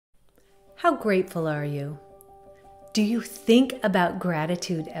How grateful are you? Do you think about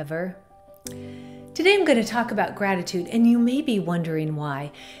gratitude ever? Today I'm going to talk about gratitude, and you may be wondering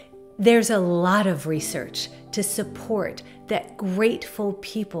why. There's a lot of research to support that grateful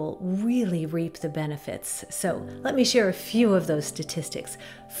people really reap the benefits. So let me share a few of those statistics.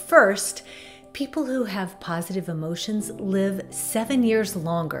 First, people who have positive emotions live 7 years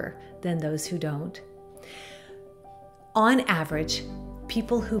longer than those who don't. On average,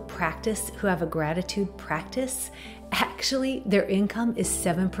 people who have a gratitude practice, actually their income is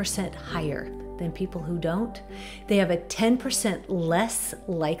 7% higher than people who don't. They have a 10% less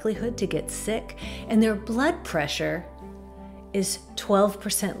likelihood to get sick, and their blood pressure is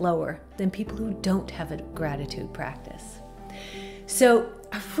 12% lower than people who don't have a gratitude practice. So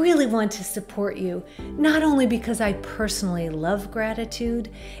I really want to support you, not only because I personally love gratitude,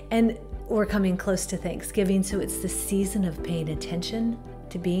 and we're coming close to Thanksgiving, so it's the season of paying attention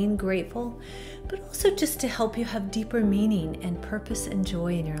to being grateful, but also just to help you have deeper meaning and purpose and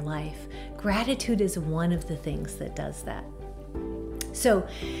joy in your life. Gratitude is one of the things that does that. So,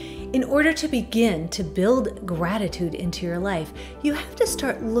 in order to begin to build gratitude into your life, you have to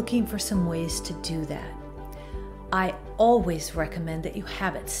start looking for some ways to do that. I always recommend that you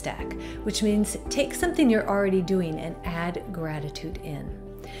habit stack, which means take something you're already doing and add gratitude in.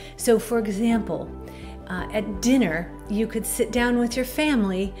 So for example, at dinner, you could sit down with your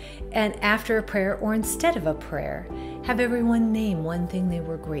family and after a prayer or instead of a prayer, have everyone name one thing they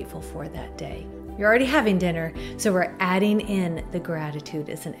were grateful for that day. You're already having dinner, so we're adding in the gratitude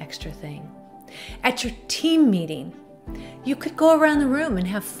as an extra thing. At your team meeting, you could go around the room and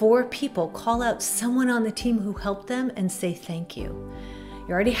have 4 people call out someone on the team who helped them and say thank you.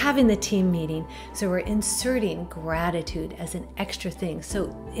 You're already having the team meeting, so we're inserting gratitude as an extra thing.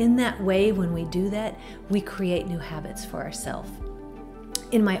 So in that way, when we do that, we create new habits for ourselves.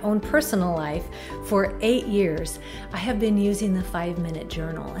 In my own personal life, for 8 years, I have been using the 5-minute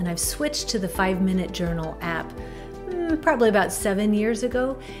journal, and I've switched to the 5-minute journal app probably about 7 years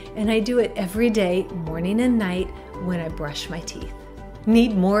ago, and I do it every day, morning and night, when I brush my teeth.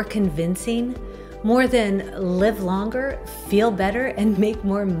 Need more convincing? More than live longer, feel better, and make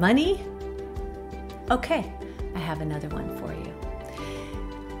more money? Okay, I have another one for you.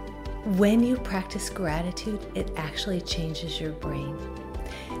 When you practice gratitude, it actually changes your brain.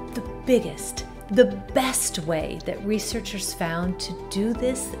 The best way that researchers found to do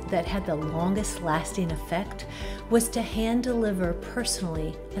this that had the longest lasting effect was to hand deliver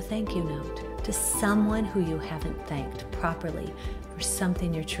personally a thank you note to someone who you haven't thanked properly for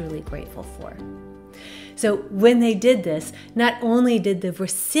something you're truly grateful for. So when they did this, not only did the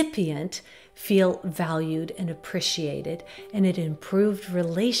recipient feel valued and appreciated, and it improved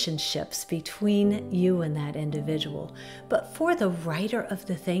relationships between you and that individual, but for the writer of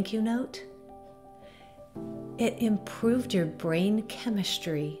the thank you note, it improved your brain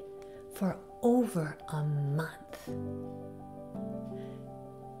chemistry for over a month.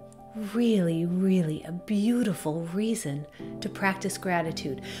 Really, really a beautiful reason to practice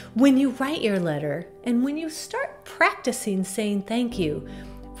gratitude. When you write your letter and when you start practicing saying thank you,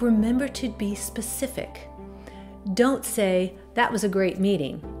 remember to be specific. Don't say, "That was a great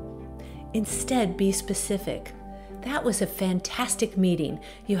meeting." Instead, be specific. "That was a fantastic meeting.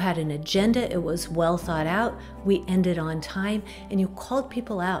 You had an agenda, it was well thought out, we ended on time, and you called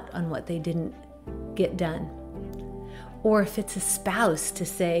people out on what they didn't get done." Or if it's a spouse, to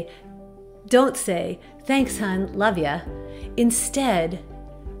say, don't say, "Thanks, hon, love ya." Instead,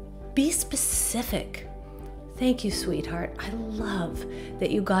 be specific. "Thank you, sweetheart. I love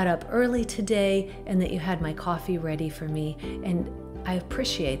that you got up early today and that you had my coffee ready for me, and I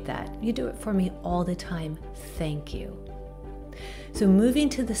appreciate that. You do it for me all the time. Thank you." So moving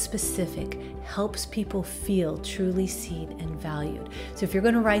to the specific helps people feel truly seen and valued. So if you're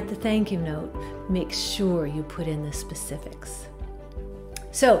going to write the thank you note, make sure you put in the specifics.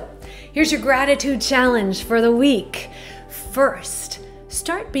 So here's your gratitude challenge for the week. First,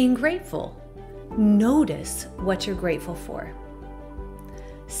 start being grateful. Notice what you're grateful for.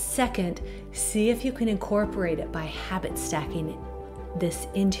 Second, see if you can incorporate it by habit stacking this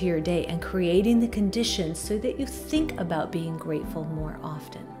into your day and creating the conditions so that you think about being grateful more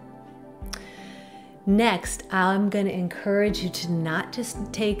often. Next, I'm going to encourage you to not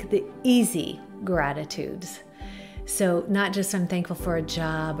just take the easy gratitudes. So not just "I'm thankful for a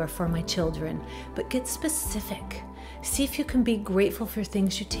job or for my children," but get specific. See if you can be grateful for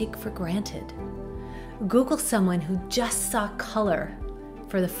things you take for granted. Google someone who just saw color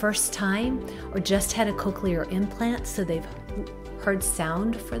for the first time or just had a cochlear implant so they've heard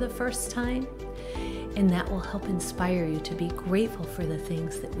sound for the first time, And that will help inspire you to be grateful for the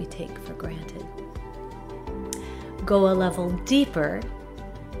things that we take for granted. Go a level deeper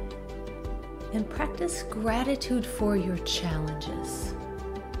and practice gratitude for your challenges.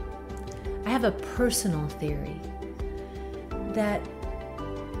 I have a personal theory that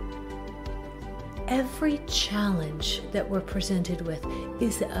every challenge that we're presented with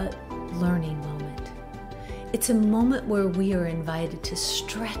is a learning moment. It's a moment where we are invited to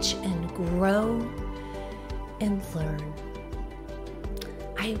stretch and grow and learn.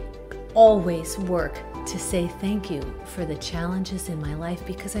 I always work to say thank you for the challenges in my life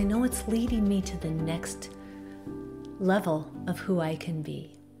because I know it's leading me to the next level of who I can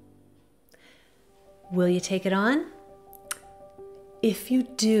be. Will you take it on? If you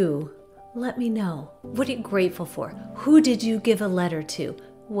do, let me know. What are you grateful for? Who did you give a letter to?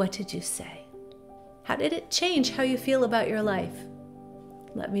 What did you say? How did it change how you feel about your life?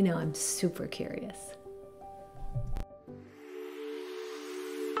 Let me know. I'm super curious.